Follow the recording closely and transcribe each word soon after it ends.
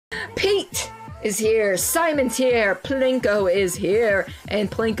Pete is here, Simon's here, Plinko is here,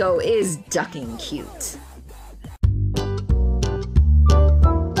 and Plinko is ducking cute.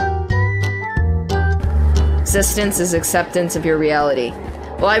 Existence is acceptance of your reality.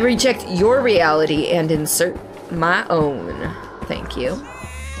 Well, I reject your reality and insert my own. Thank you.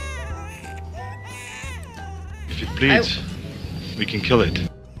 If it bleeds, we can kill it.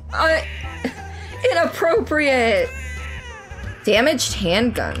 Inappropriate! Damaged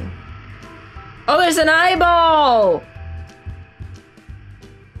handgun. Oh, there's an eyeball!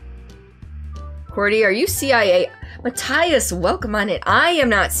 Cordy, are you CIA? Matthias, welcome on it. I am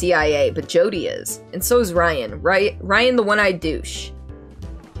not CIA, but Jody is. And so is Ryan. Ryan the one-eyed douche.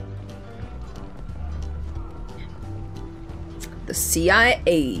 The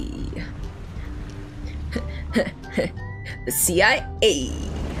CIA. The CIA.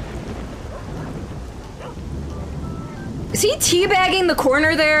 Is he teabagging the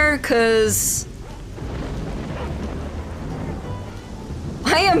corner there? 'Cause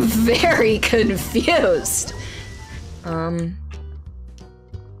I am very confused. I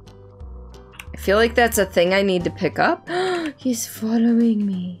feel like that's a thing I need to pick up. He's following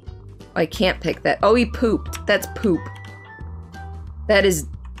me. I can't pick that. Oh, he pooped. That's poop. That is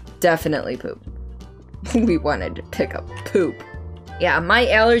definitely poop. We wanted to pick up poop. Yeah, my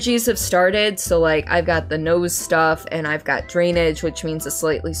allergies have started, so like I've got the nose stuff and I've got drainage, which means a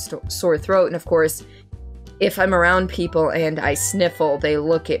slightly sore throat. And of course, if I'm around people and I sniffle, they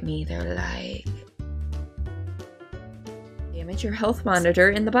look at me, they're like... Damage your health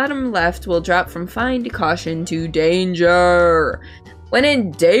monitor in the bottom left will drop from fine to caution to danger. When in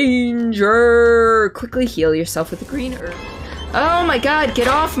danger, quickly heal yourself with the green herb. Oh my god, get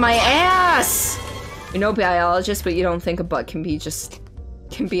off my ass! You're no biologist, but you don't think a butt can be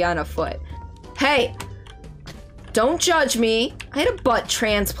on a foot. Hey! Don't judge me! I had a butt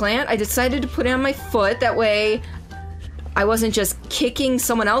transplant. I decided to put it on my foot. That way, I wasn't just kicking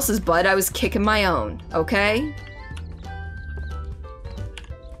someone else's butt, I was kicking my own. Okay?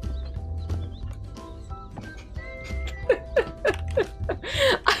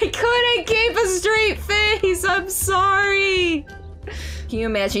 I couldn't keep a straight face! I'm sorry! Can you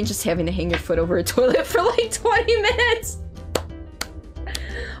imagine just having to hang your foot over a toilet for like 20 minutes?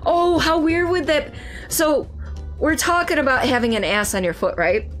 Oh, how weird would that... So, we're talking about having an ass on your foot,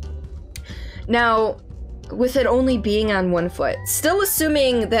 right? Now, with it only being on one foot, still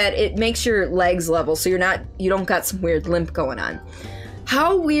assuming that it makes your legs level so you don't got some weird limp going on.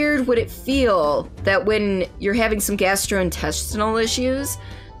 How weird would it feel that when you're having some gastrointestinal issues,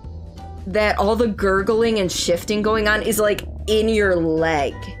 that all the gurgling and shifting going on is like in your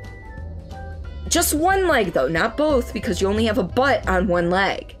leg? Just one leg though, not both, because you only have a butt on one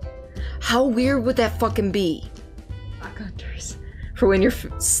leg. How weird would that fucking be? Sock hunters. For when you're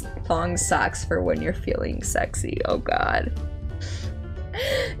long socks for when you're feeling sexy. Oh god.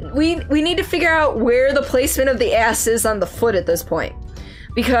 We need to figure out where the placement of the ass is on the foot at this point.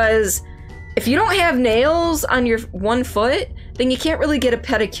 Because if you don't have nails on your one foot, then you can't really get a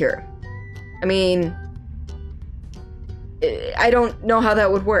pedicure. I mean, I don't know how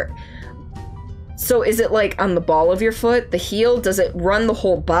that would work. So is it like on the ball of your foot, the heel? Does it run the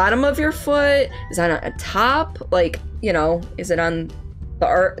whole bottom of your foot? Is that on a top? Like, you know, is it on the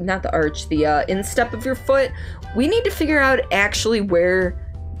arch, not the arch, the instep of your foot? We need to figure out actually where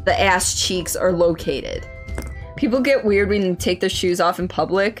the ass cheeks are located. People get weird when you take their shoes off in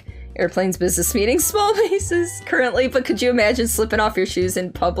public. Airplanes, business meetings, small places currently, but could you imagine slipping off your shoes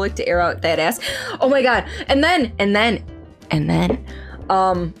in public to air out that ass? Oh my god. And then,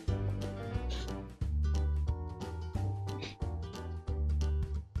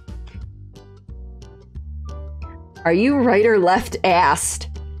 are you right or left assed?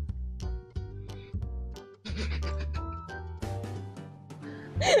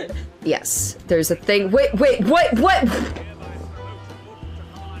 Yes, there's a thing. Wait, what?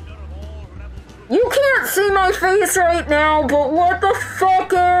 You can't see my face right now, but what the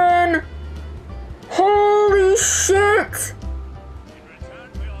fucking... Holy shit!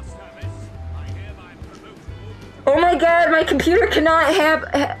 Oh my god, my computer cannot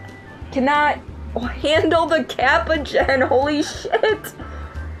handle the kappa gen. Holy shit!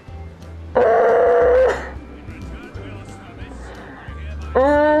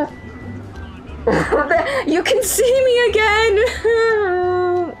 You can see me again!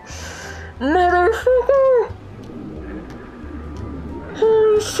 Motherfucker!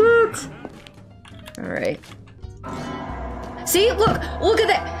 Holy shit! Alright. See? Look at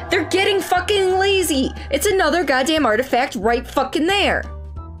that! They're getting fucking lazy! It's another goddamn artifact right fucking there!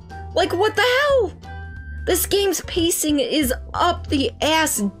 Like, what the hell? This game's pacing is up the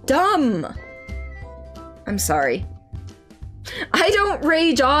ass dumb. I'm sorry. I don't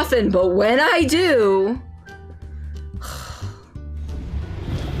rage often, but when I do...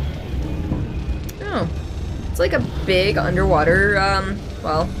 Oh. It's like a big underwater,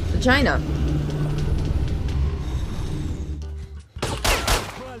 well, vagina.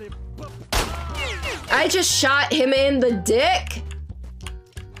 I just shot him in the dick?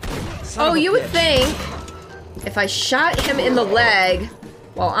 Oh, you would think if I shot him in the leg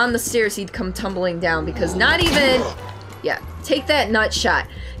while on the stairs, he'd come tumbling down, because not even... Yeah, take that nut shot.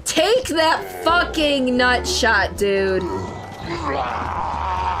 Take that fucking nut shot, dude.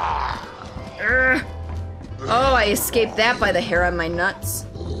 Urgh. Oh, I escaped that by the hair on my nuts.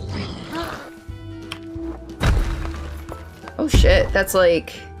 Oh shit, that's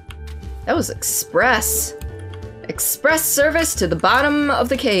like... That was express. Express service to the bottom of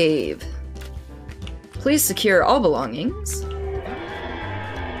the cave. Please secure all belongings.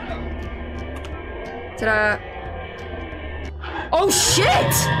 Ta-da. Oh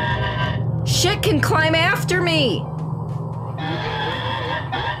shit! Shit can climb after me!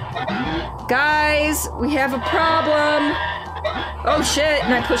 Guys, we have a problem. Oh shit,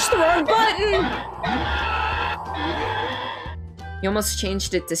 and I pushed the wrong button! You almost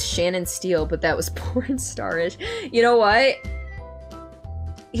changed it to Shannon Steele, but that was porn star-ish. You know what?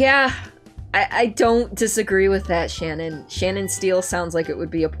 Yeah, I don't disagree with that, Shannon. Shannon Steele sounds like it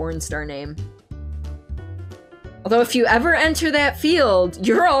would be a porn star name. Although if you ever enter that field,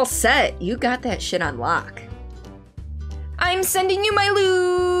 you're all set. You got that shit on lock. I'm sending you my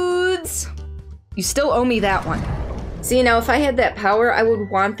lewds! You still owe me that one. See, now if I had that power, I would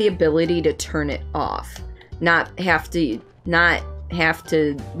want the ability to turn it off. Not have to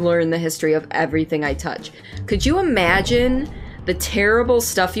learn the history of everything I touch. Could you imagine the terrible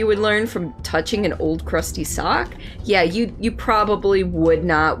stuff you would learn from touching an old crusty sock? Yeah, you probably would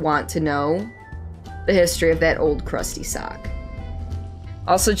not want to know the history of that old crusty sock.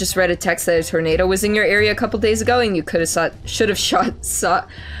 Also just read a text that a tornado was in your area a couple days ago and you should have sought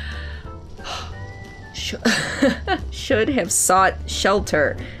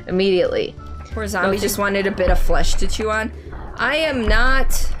shelter immediately. Poor zombie just wanted a bit of flesh to chew on. I am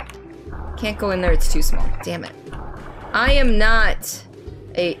not... Can't go in there, it's too small. Damn it. I am not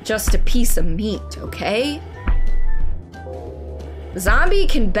just a piece of meat, okay? The zombie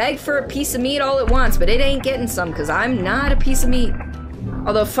can beg for a piece of meat all it wants, but it ain't getting some, because I'm not a piece of meat.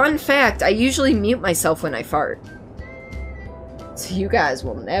 Although, fun fact, I usually mute myself when I fart. So you guys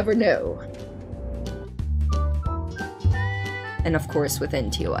will never know. And of course, with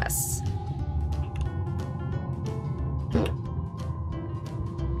NTOS.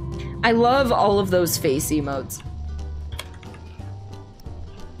 I love all of those face emotes.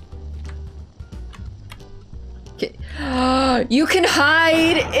 Okay. You can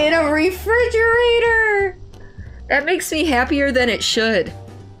hide in a refrigerator! That makes me happier than it should.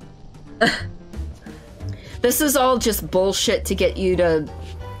 This is all just bullshit to get you to,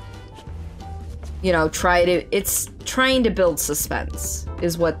 you know, it's trying to build suspense,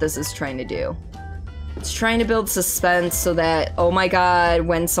 is what this is trying to do. It's trying to build suspense so that, oh my god,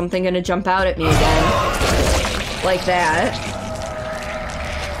 when's something gonna jump out at me again? Like that.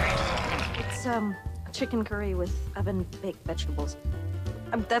 It's, a chicken curry with oven-baked vegetables.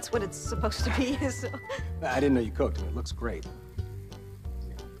 That's what it's supposed to be, so... I didn't know you cooked, and it looks great.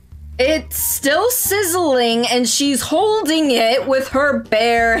 It's still sizzling, and she's holding it with her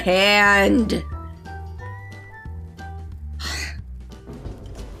bare hand.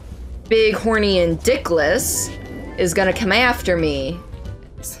 Big, horny, and dickless is gonna come after me.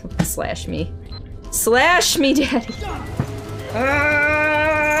 Slash me. Slash me, daddy.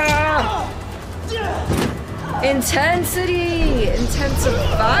 Ah! Intensity!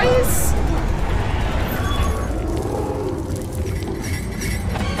 Intensifies?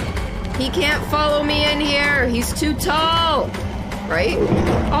 He can't follow me in here. He's too tall. Right?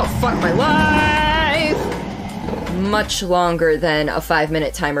 Oh, fuck my life! Much longer than a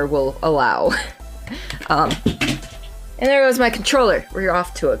 5-minute timer will allow. And there goes my controller. We're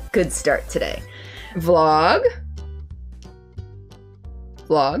off to a good start today. Vlog.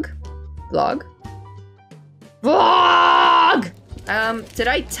 Vlog. Vlog. Vlog! Did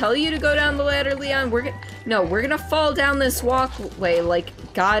I tell you to go down the ladder, Leon? We're gonna fall down this walkway like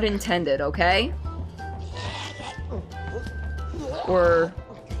God intended, okay? Or...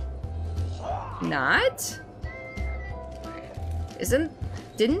 not?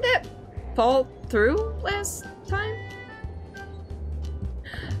 Didn't that fall through last time?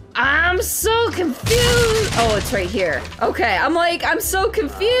 I'm so confused! Oh, it's right here. Okay, I'm so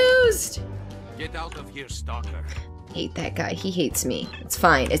confused! Get out of here, stalker. Hate that guy. He hates me. It's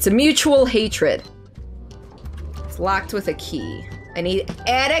fine. It's a mutual hatred. It's locked with a key. I need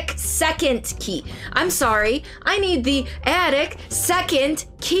attic second key. I'm sorry. I need the attic second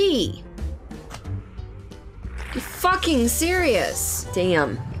key. You fucking serious?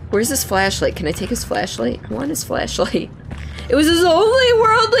 Damn. Where's his flashlight? Can I take his flashlight? I want his flashlight. It was his only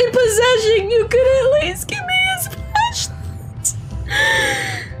worldly possession. You could at least give me his flashlight.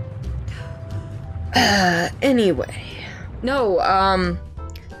 Anyway. No,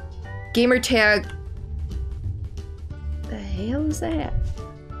 gamer tag. The hell is that?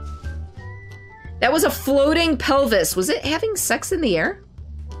 That was a floating pelvis. Was it having sex in the air?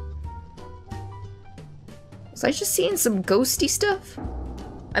 Was I just seeing some ghosty stuff?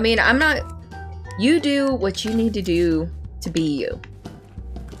 I mean, I'm not... You do what you need to do to be you.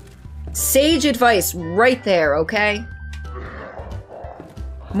 Sage advice right there, okay?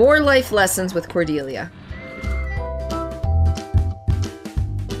 More life lessons with Cordelia.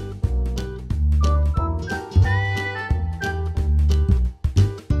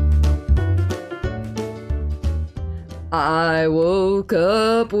 I woke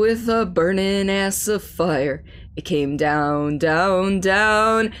up with a burning ass of fire. It came down, down,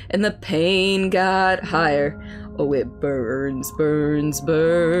 down, and the pain got higher. Oh, it burns, burns,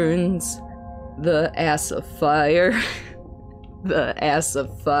 burns. The ass of fire. The ass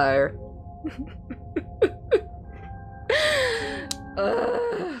of fire.